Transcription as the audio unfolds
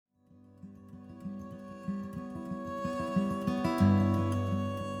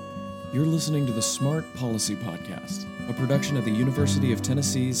You're listening to the Smart Policy Podcast, a production of the University of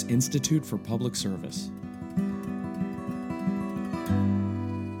Tennessee's Institute for Public Service.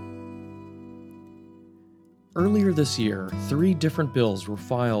 Earlier this year, 3 different bills were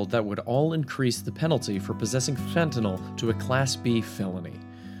filed that would all increase the penalty for possessing fentanyl to a Class B felony.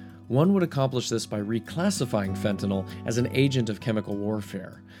 One would accomplish this by reclassifying fentanyl as an agent of chemical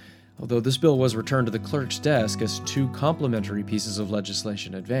warfare. Although this bill was returned to the clerk's desk as 2 complementary pieces of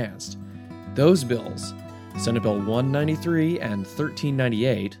legislation advanced. Those bills, Senate Bill 193 and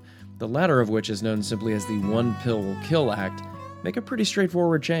 1398, the latter of which is known simply as the One Pill Will Kill Act, make a pretty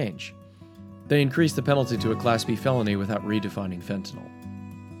straightforward change. They increase the penalty to a Class B felony without redefining fentanyl.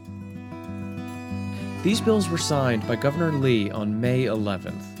 These bills were signed by Governor Lee on May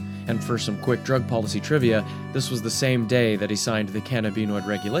 11th. And for some quick drug policy trivia, this was the same day that he signed the cannabinoid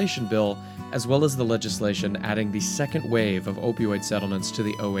regulation bill, as well as the legislation adding the second wave of opioid settlements to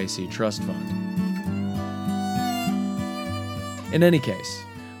the OAC Trust Fund. In any case,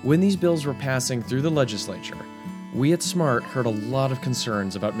 when these bills were passing through the legislature, we at SMART heard a lot of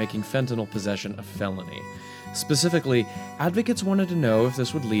concerns about making fentanyl possession a felony. Specifically, advocates wanted to know if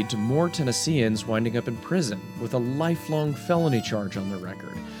this would lead to more Tennesseans winding up in prison with a lifelong felony charge on their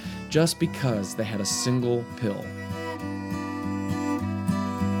record, just because they had a single pill.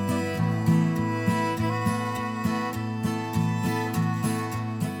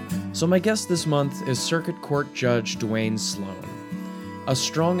 So my guest this month is Circuit Court Judge Dwayne Sloan. A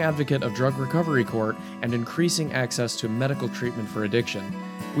strong advocate of drug recovery court and increasing access to medical treatment for addiction,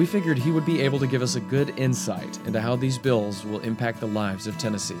 we figured he would be able to give us a good insight into how these bills will impact the lives of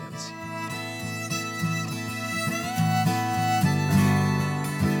Tennesseans.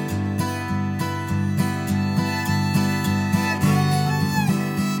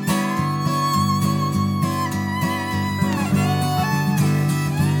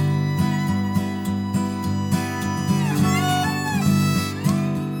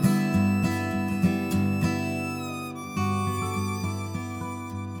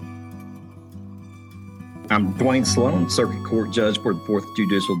 I'm Dwayne Sloan, Circuit Court Judge for the 4th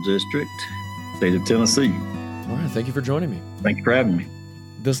Judicial District, State of Tennessee. All right, thank you for joining me. Thank you for having me.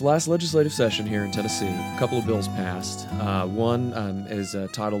 This last legislative session here in Tennessee, a couple of bills passed. One is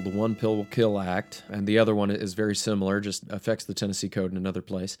titled the One Pill Will Kill Act, and the other one is very similar, just affects the Tennessee Code in another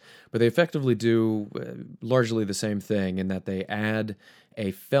place. But they effectively do largely the same thing in that they add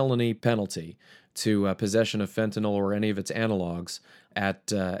a felony penalty to possession of fentanyl or any of its analogs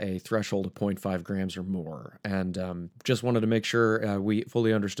at a threshold of 0.5 grams or more. And just wanted to make sure we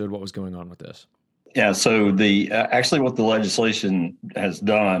fully understood what was going on with this. Yeah, so the actually what the legislation has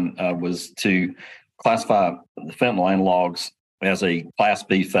done was to classify the fentanyl analogs as a Class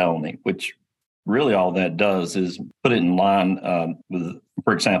B felony, which really all that does is put it in line with,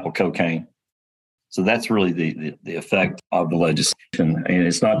 for example, cocaine. So that's really the effect of the legislation. And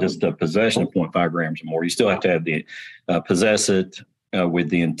it's not just a possession of 0.5 grams or more. You still have to have the possess it with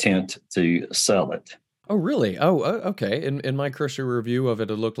the intent to sell it. Oh, really? Oh, okay. In my cursory review of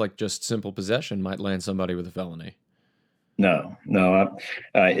it, it looked like just simple possession might land somebody with a felony. No.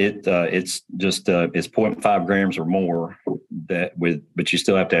 It's just it's 0.5 grams or more but you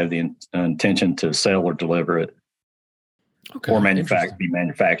still have to have the intention to sell or deliver it, okay, or be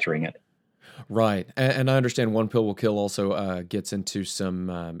manufacturing it. Right. And I understand One Pill Will Kill also gets into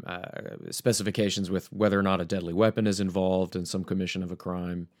some specifications with whether or not a deadly weapon is involved in some commission of a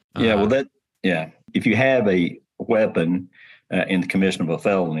crime. If you have a weapon in the commission of a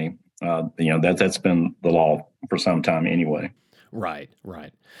felony, that's been the law for some time anyway. Right.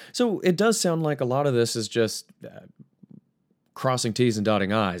 So it does sound like a lot of this is just crossing T's and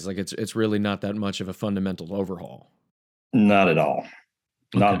dotting I's. Like it's really not that much of a fundamental overhaul. Not at all.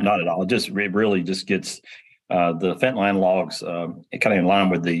 Okay. Not at all. It really just gets the fentanyl analogs kind of in line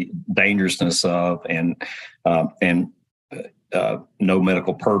with the dangerousness of and no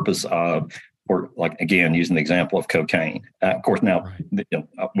medical purpose of, or like again using the example of cocaine. Of course, now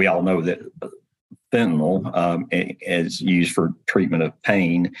we all know that fentanyl is used for treatment of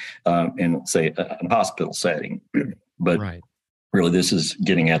pain in, say, a hospital setting, but really this is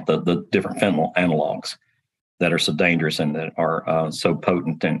getting at the different fentanyl analogs that are so dangerous and that are so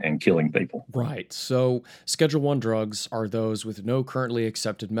potent and killing people. Right. So Schedule I drugs are those with no currently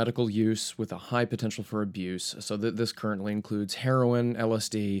accepted medical use with a high potential for abuse. So this currently includes heroin,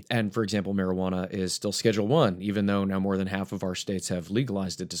 LSD, and, for example, marijuana is still Schedule I, even though now more than half of our states have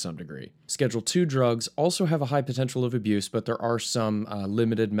legalized it to some degree. Schedule II drugs also have a high potential of abuse, but there are some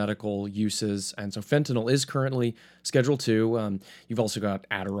limited medical uses. And so fentanyl is currently Schedule II. You've also got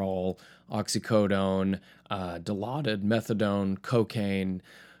Adderall, oxycodone, Dilaudid, methadone, cocaine,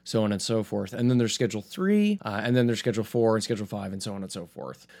 so on and so forth. And then there's Schedule 3, and then there's Schedule 4 and Schedule 5, and so on and so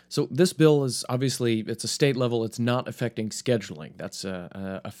forth. So this bill is obviously, it's a state level. It's not affecting scheduling. That's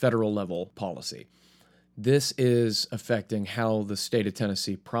a federal level policy. This is affecting how the state of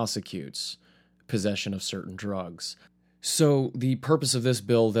Tennessee prosecutes possession of certain drugs. So the purpose of this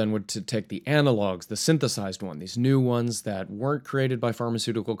bill then would to take the analogs, the synthesized one, these new ones that weren't created by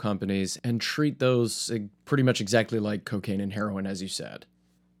pharmaceutical companies, and treat those pretty much exactly like cocaine and heroin, as you said.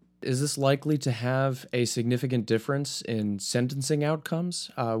 Is this likely to have a significant difference in sentencing outcomes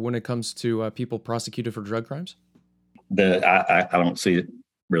when it comes to people prosecuted for drug crimes? I don't see it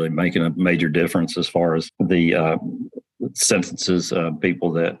really making a major difference as far as the sentences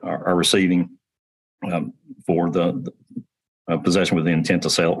people that are receiving for the possession with the intent to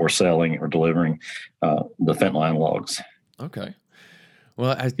sell or selling or delivering the fentanyl analogs. Okay.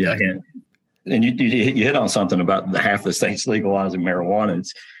 Well, and you hit on something about the half the states legalizing marijuana.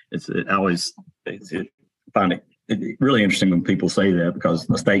 I find it really interesting when people say that, because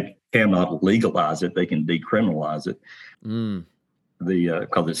the state cannot legalize it; they can decriminalize it.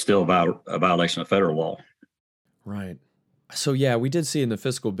 Because it's still a violation of federal law. Right. So yeah, we did see in the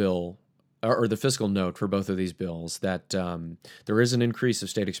fiscal bill, or the fiscal note for both of these bills, that there is an increase of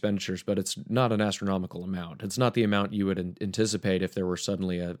state expenditures, but it's not an astronomical amount. It's not the amount you would anticipate if there were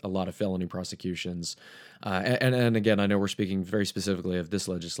suddenly a lot of felony prosecutions. And again, I know we're speaking very specifically of this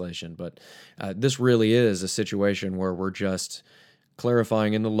legislation, but this really is a situation where we're just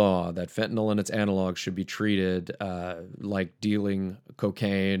clarifying in the law that fentanyl and its analogs should be treated like dealing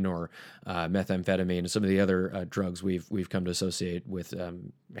cocaine or methamphetamine and some of the other drugs we've come to associate with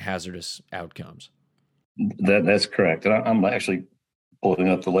hazardous outcomes. That's correct. And I'm actually pulling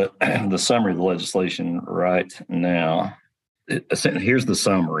up the summary of the legislation right now. Here's the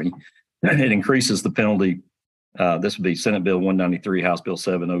summary. It increases the penalty. This would be Senate Bill 193, House Bill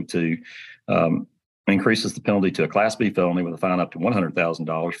 702. Increases the penalty to a Class B felony with a fine up to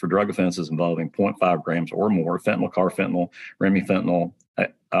 $100,000 for drug offenses involving 0.5 grams or more fentanyl, carfentanil, remifentanil,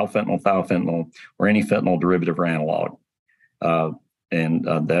 alfentanil, thiofentanil, or any fentanyl derivative or analog. That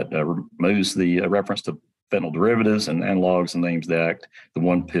removes the reference to fentanyl derivatives and analogs and names the act the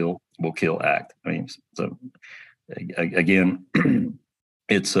One Pill Will Kill Act. I mean, so again,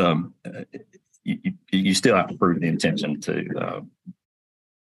 it's you still have to prove the intention to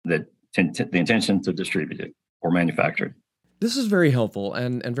the intention to distribute it or manufacture it. This is very helpful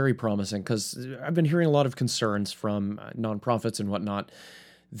and very promising, because I've been hearing a lot of concerns from nonprofits and whatnot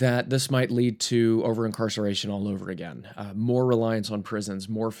that this might lead to over-incarceration all over again, more reliance on prisons,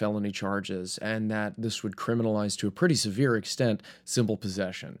 more felony charges, and that this would criminalize to a pretty severe extent simple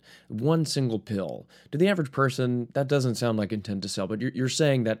possession. One single pill. To the average person, that doesn't sound like intent to sell, but you're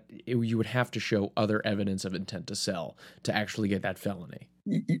saying that you would have to show other evidence of intent to sell to actually get that felony.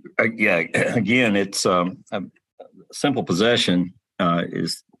 Yeah, again, it's simple possession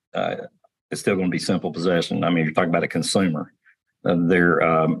is still going to be simple possession. I mean, you're talking about a consumer.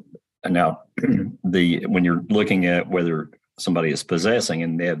 Now when you're looking at whether somebody is possessing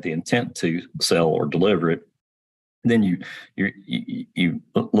and they have the intent to sell or deliver it, then you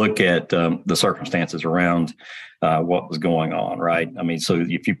look at the circumstances around what was going on, right? I mean, so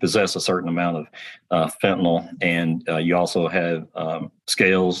if you possess a certain amount of fentanyl and you also have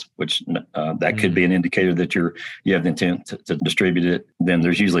scales, which that could be an indicator that you have the intent to distribute it, then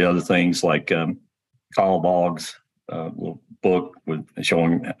there's usually other things like call logs, little book with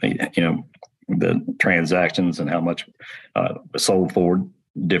showing the transactions and how much was sold for,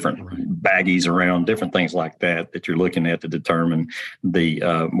 different baggies around, different things like that you're looking at to determine the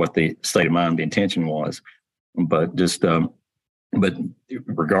what the state of mind, the intention was. But but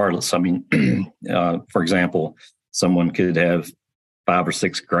regardless, I mean, for example, someone could have 5 or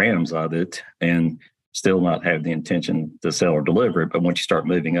 6 grams of it and still not have the intention to sell or deliver it. But once you start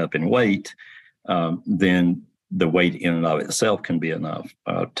moving up in weight, then the weight in and of itself can be enough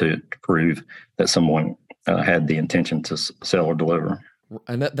to prove that someone had the intention to sell or deliver.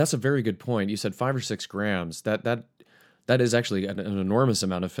 And that's a very good point. You said 5 or 6 grams. That is actually an enormous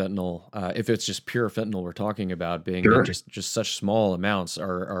amount of fentanyl. If it's just pure fentanyl we're talking about, being Sure. just such small amounts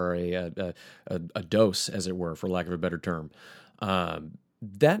are a dose, as it were, for lack of a better term.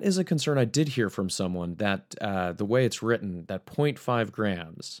 That is a concern I did hear from someone, that the way it's written, that 0.5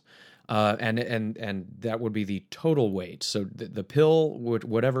 grams. And that would be the total weight. So the pill,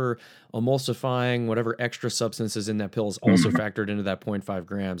 whatever emulsifying, whatever extra substance is in that pill is also factored into that 0.5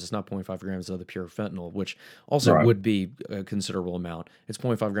 grams. It's not 0.5 grams of the pure fentanyl, which also would be a considerable amount. It's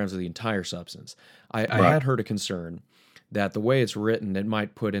 0.5 grams of the entire substance. I had heard a concern that the way it's written, it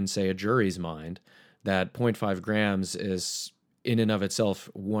might put in, say, a jury's mind that 0.5 grams is in and of itself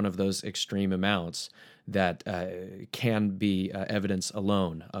one of those extreme amounts that can be evidence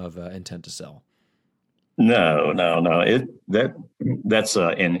alone of intent to sell. No. That's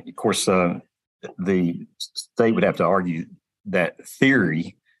and of course the state would have to argue that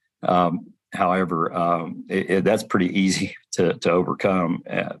theory. However, that's pretty easy to overcome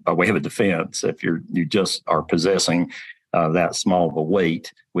by way of a defense if you just are possessing that small of a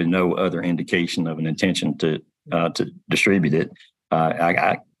weight with no other indication of an intention to distribute it.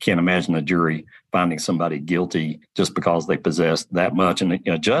 I can't imagine a jury finding somebody guilty just because they possess that much. And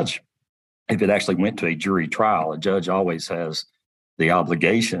a judge, if it actually went to a jury trial, a judge always has the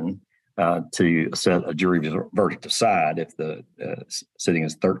obligation to set a jury verdict aside if the sitting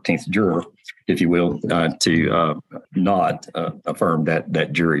as 13th juror, if you will, to not affirm that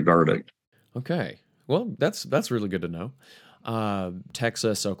jury verdict. Okay. Well, that's really good to know.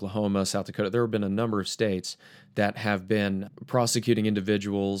 Texas, Oklahoma, South Dakota, there have been a number of states that have been prosecuting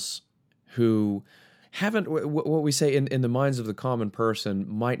individuals who haven't, what we say in the minds of the common person,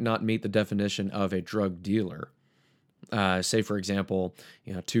 might not meet the definition of a drug dealer. Say, for example,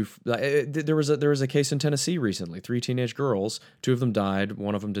 there was a case in Tennessee recently. 3 teenage girls, 2 of them died,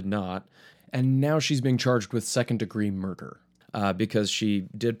 1 of them did not, and now she's being charged with second-degree murder because she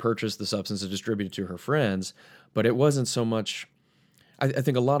did purchase the substance and distribute it to her friends, but it wasn't so much. I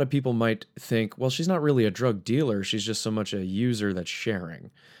think a lot of people might think, well, she's not really a drug dealer; she's just so much a user that's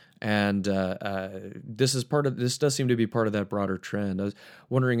sharing. And this does seem to be part of that broader trend. I was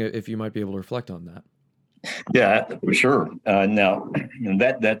wondering if you might be able to reflect on that. Yeah, for sure. Now,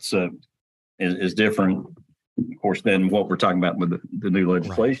 that's is different, of course, than what we're talking about with the new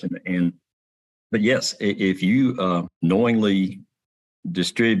legislation. Right. But yes, if you knowingly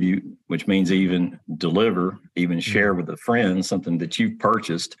distribute, which means even deliver, even share with a friend something that you've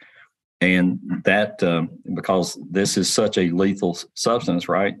purchased, and that because this is such a lethal substance,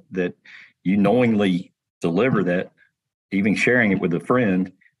 right, that you knowingly deliver that, even sharing it with a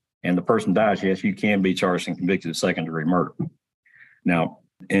friend, and the person dies, yes, you can be charged and convicted of second-degree murder. Now,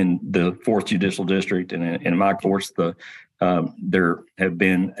 in the 4th Judicial District and in my courts, there have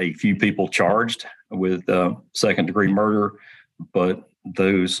been a few people charged with second-degree murder, but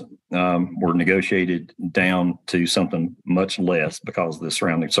those were negotiated down to something much less because of the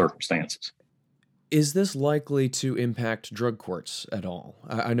surrounding circumstances. Is this likely to impact drug courts at all?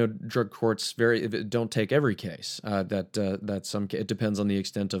 I know drug courts don't take every case. It depends on the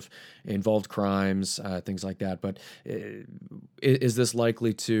extent of involved crimes, things like that. But is this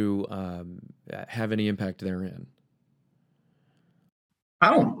likely to have any impact therein?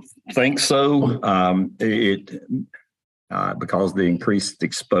 I don't think so. Because the increased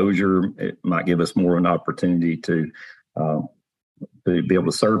exposure, it might give us more an opportunity to be able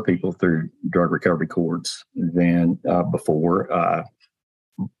to serve people through drug recovery courts than before.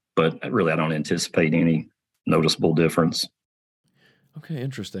 But really, I don't anticipate any noticeable difference. Okay,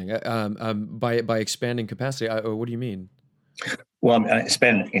 interesting. By expanding capacity, what do you mean? Well,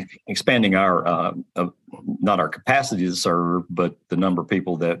 expanding our not our capacity to serve, but the number of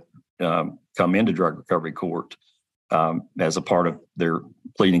people that come into drug recovery court as a part of their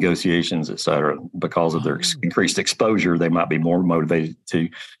plea negotiations, et cetera. Because of their increased exposure, they might be more motivated to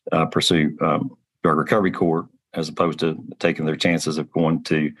pursue drug recovery court as opposed to taking their chances of going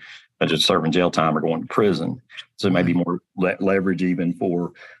to just serving jail time or going to prison. So it may be more leverage even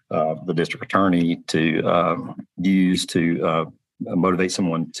for the district attorney to use to motivate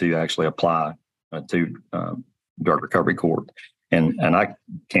someone to actually apply to drug recovery court. And I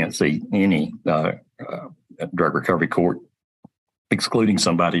can't see any drug recovery court excluding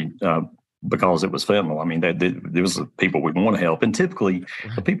somebody because it was fentanyl. I mean, there was the people we want to help. And typically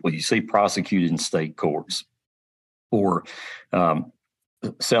the people you see prosecuted in state courts for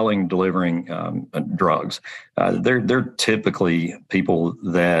selling, delivering drugs, they're typically people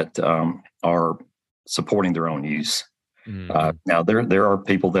that are supporting their own use. Now there are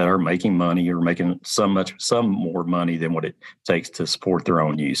people that are making money or making some more money than what it takes to support their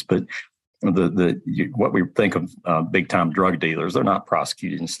own use. But what we think of big time drug dealers, they're not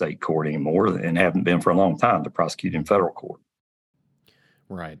prosecuted in state court anymore and haven't been for a long time. They're prosecuted in federal court.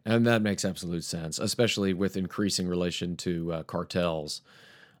 Right. And that makes absolute sense, especially with increasing relation to cartels,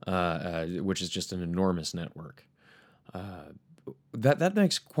 which is just an enormous network. That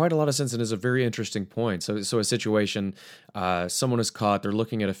makes quite a lot of sense and is a very interesting point. So a situation, someone is caught, they're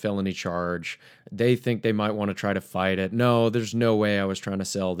looking at a felony charge, they think they might want to try to fight it. No, there's no way I was trying to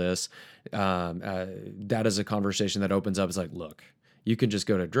sell this. That is a conversation that opens up. It's like, look, you can just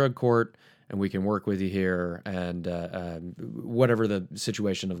go to drug court and we can work with you here, and whatever the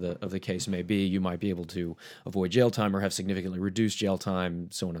situation of the case may be, you might be able to avoid jail time or have significantly reduced jail time,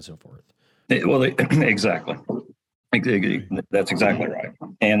 so on and so forth. Well, exactly. That's exactly right.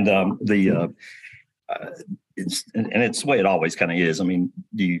 And it's the way it always kind of is. I mean,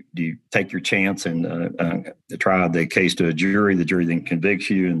 do you take your chance and try the case to a jury? The jury then convicts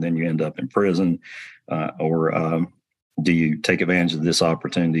you, and then you end up in prison, or do you take advantage of this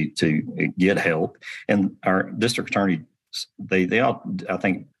opportunity to get help? And our district attorney, they all, I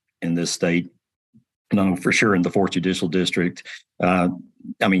think, in this state, no, for sure in the Fourth Judicial District, I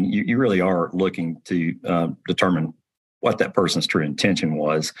mean, you really are looking to determine what that person's true intention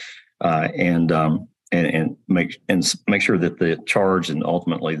was, and make sure that the charge and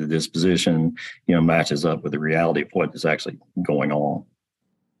ultimately the disposition, matches up with the reality of what is actually going on.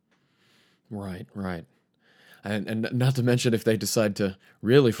 Right. And not to mention, if they decide to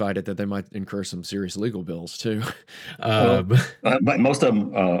really fight it, that they might incur some serious legal bills too. But most of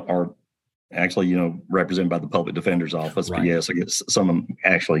them are actually, represented by the public defender's office. Right. But yes, I guess some of them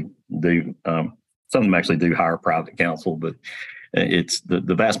actually do. Some of them actually do hire private counsel, but it's the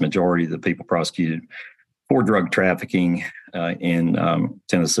vast majority of the people prosecuted for drug trafficking in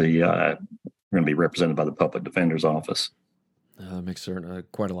Tennessee are going to be represented by the public defender's office. That makes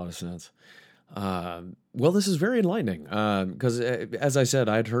quite a lot of sense. Well, this is very enlightening because, as I said,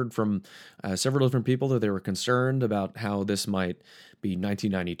 I'd heard from several different people that they were concerned about how this might be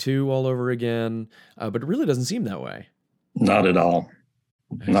 1992 all over again, but it really doesn't seem that way. Not at all.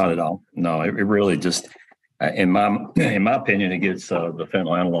 Not at all. No, it really just, in my opinion, it gets the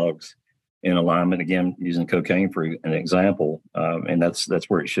fentanyl analogs in alignment, again, using cocaine for an example, and that's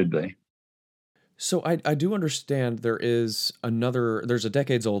where it should be. So I do understand there's a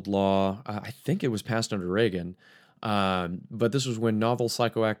decades-old law, I think it was passed under Reagan, but this was when novel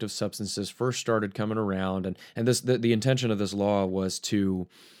psychoactive substances first started coming around, and the intention of this law was to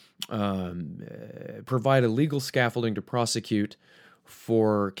provide a legal scaffolding to prosecute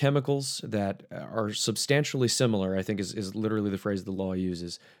for chemicals that are substantially similar, I think is literally the phrase the law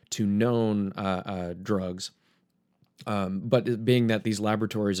uses, to known drugs. But being that these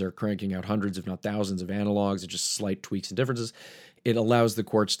laboratories are cranking out hundreds, if not thousands, of analogs, and just slight tweaks and differences, it allows the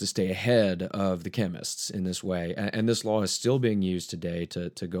courts to stay ahead of the chemists in this way. And this law is still being used today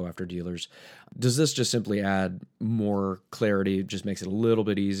to go after dealers. Does this just simply add more clarity? It just makes it a little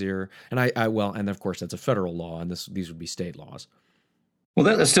bit easier. And and of course that's a federal law, and these would be state laws. Well,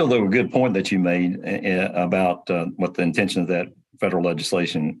 that's still a good point that you made about what the intention of that federal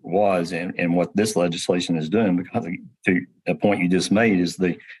legislation was and what this legislation is doing, because to a point you just made is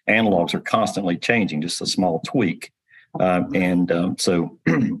the analogs are constantly changing, just a small tweak. So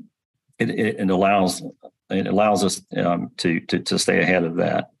it allows us to stay ahead of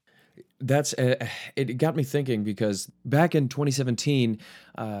that. It got me thinking, because back in 2017,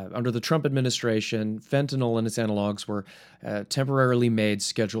 under the Trump administration, fentanyl and its analogs were temporarily made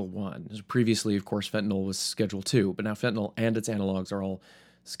Schedule 1. Previously, of course, fentanyl was Schedule 2, but now fentanyl and its analogs are all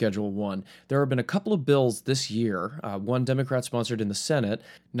Schedule 1. There have been a couple of bills this year, one Democrat-sponsored in the Senate.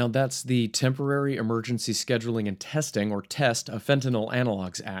 Now, that's the Temporary Emergency Scheduling and Testing, or TEST, of Fentanyl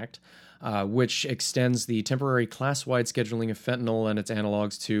Analogs Act, which extends the temporary class-wide scheduling of fentanyl and its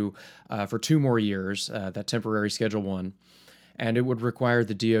analogs for 2 more years, that temporary Schedule 1. And it would require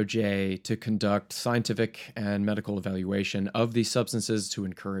the DOJ to conduct scientific and medical evaluation of these substances to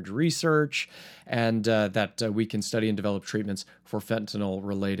encourage research, and that we can study and develop treatments for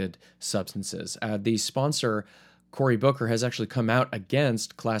fentanyl-related substances. The sponsor, Cory Booker, has actually come out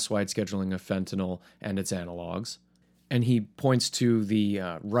against class-wide scheduling of fentanyl and its analogs. And he points to the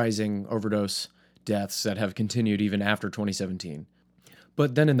rising overdose deaths that have continued even after 2017.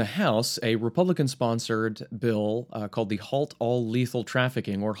 But then in the House, a Republican-sponsored bill called the Halt All Lethal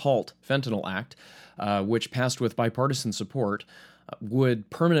Trafficking, or HALT, Fentanyl Act, which passed with bipartisan support, would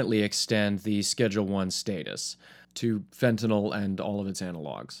permanently extend the Schedule 1 status to fentanyl and all of its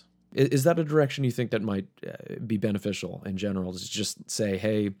analogs. Is that a direction you think that might be beneficial in general? To just say,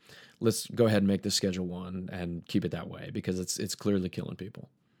 hey, let's go ahead and make this Schedule 1 and keep it that way, because it's clearly killing people.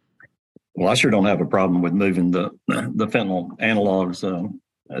 Well, I sure don't have a problem with moving the fentanyl analogs.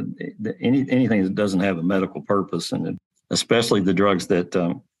 Anything that doesn't have a medical purpose, and especially the drugs that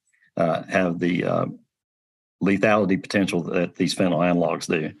have the lethality potential that these fentanyl analogs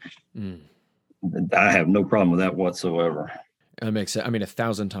do. I have no problem with that whatsoever. That makes sense. I mean,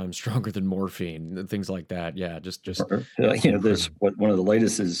 1,000 times stronger than morphine, things like that. Yeah, just. One of the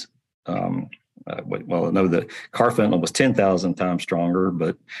latest is. Well, I know that carfentanil was 10,000 times stronger,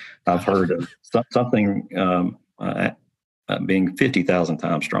 but I've heard of something being 50,000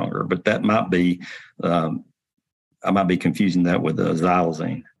 times stronger. But that might be, I might be confusing that with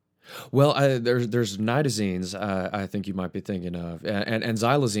xylazine. Well, there's nitazines. I think you might be thinking of, and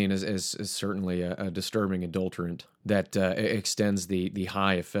xylazine is certainly a disturbing adulterant that extends the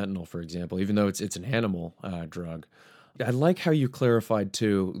high of fentanyl, for example, even though it's an animal drug. I like how you clarified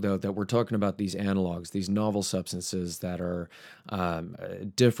too, though, that we're talking about these analogs, these novel substances that are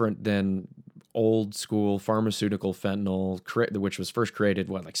different than old school pharmaceutical fentanyl, which was first created,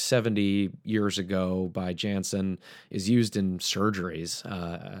 like 70 years ago by Janssen, is used in surgeries.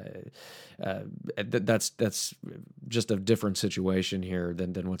 That's just a different situation here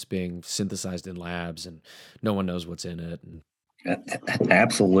than what's being synthesized in labs, and no one knows what's in it.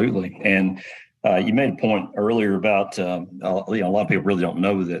 Absolutely. And you made a point earlier about, a lot of people really don't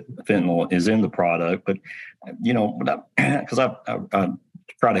know that fentanyl is in the product, but, because I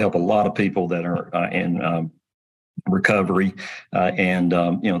try to help a lot of people that are in recovery and,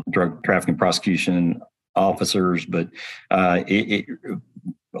 drug trafficking prosecution officers, but a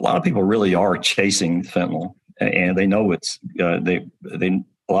lot of people really are chasing fentanyl, and they know a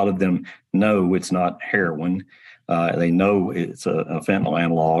lot of them know it's not heroin. They know it's a fentanyl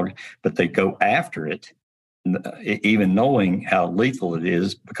analog, but they go after it, even knowing how lethal it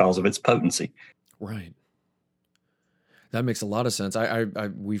is because of its potency. Right. That makes a lot of sense.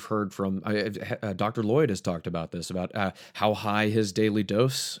 We've heard from Dr. Lloyd has talked about this, about how high his daily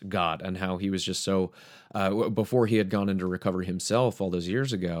dose got, and how he was just so before he had gone into recovery himself all those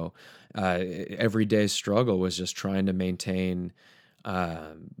years ago. Every day's struggle was just trying to maintain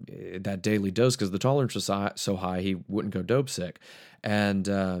that daily dose, because the tolerance was so high he wouldn't go dope sick.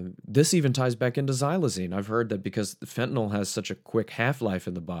 And this even ties back into xylazine. I've heard that because fentanyl has such a quick half-life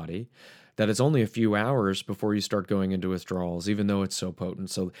in the body, that it's only a few hours before you start going into withdrawals, even though it's so potent.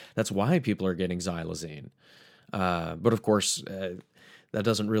 So that's why people are getting xylazine. But of course, that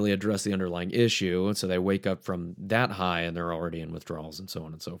doesn't really address the underlying issue. And so they wake up from that high and they're already in withdrawals, and so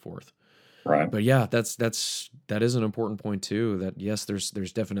on and so forth. Right. But yeah, that is an important point too, that yes, there's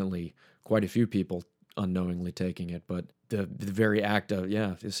definitely quite a few people unknowingly taking it, but the very act of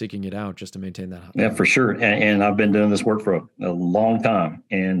seeking it out just to maintain that. Yeah, for sure. And I've been doing this work for a long time,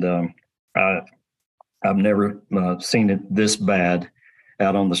 and I've never seen it this bad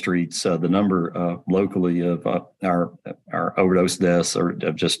out on the streets. The number locally of our overdose deaths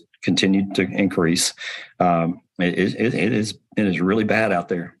have just continued to increase. It is really bad out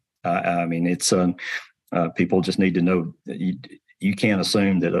there. I mean, it's people just need to know that you can't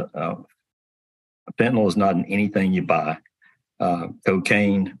assume that fentanyl is not in anything you buy.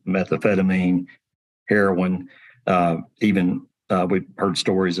 Cocaine, methamphetamine, heroin, even we've heard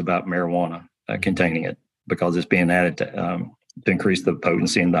stories about marijuana containing it, because it's being added to increase the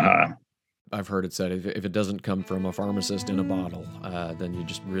potency and the high. I've heard it said if it doesn't come from a pharmacist in a bottle, then you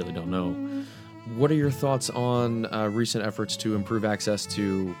just really don't know. What are your thoughts on recent efforts to improve access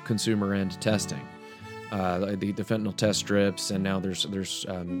to consumer end testing? The fentanyl test strips, and now there's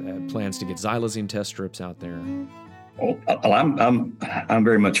plans to get xylazine test strips out there. Well, I'm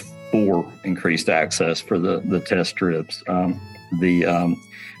very much for increased access for the test strips.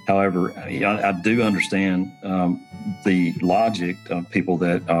 However, I do understand the logic of people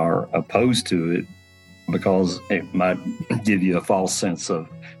that are opposed to it, because it might give you a false sense of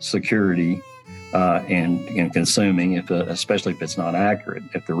security in consuming, especially if it's not accurate,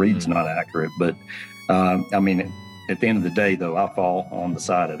 if the read's not accurate. But I mean, at the end of the day, though, I fall on the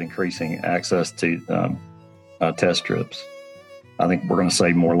side of increasing access to test strips. I think we're going to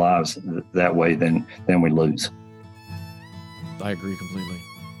save more lives that way than we lose. I agree completely.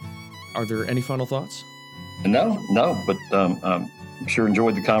 Are there any final thoughts? No, but I'm sure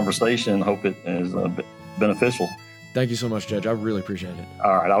enjoyed the conversation. Hope it is beneficial. Thank you so much, Judge. I really appreciate it.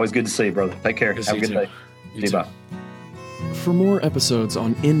 All right. Always good to see you, brother. Take care. Have a good day. You too. Bye. For more episodes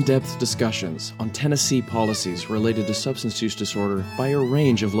on in-depth discussions on Tennessee policies related to substance use disorder by a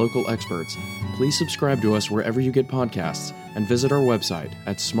range of local experts, please subscribe to us wherever you get podcasts and visit our website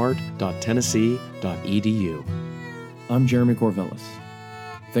at smart.tennessee.edu. I'm Jeremy Corvellis.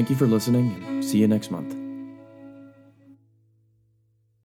 Thank you for listening, and see you next month.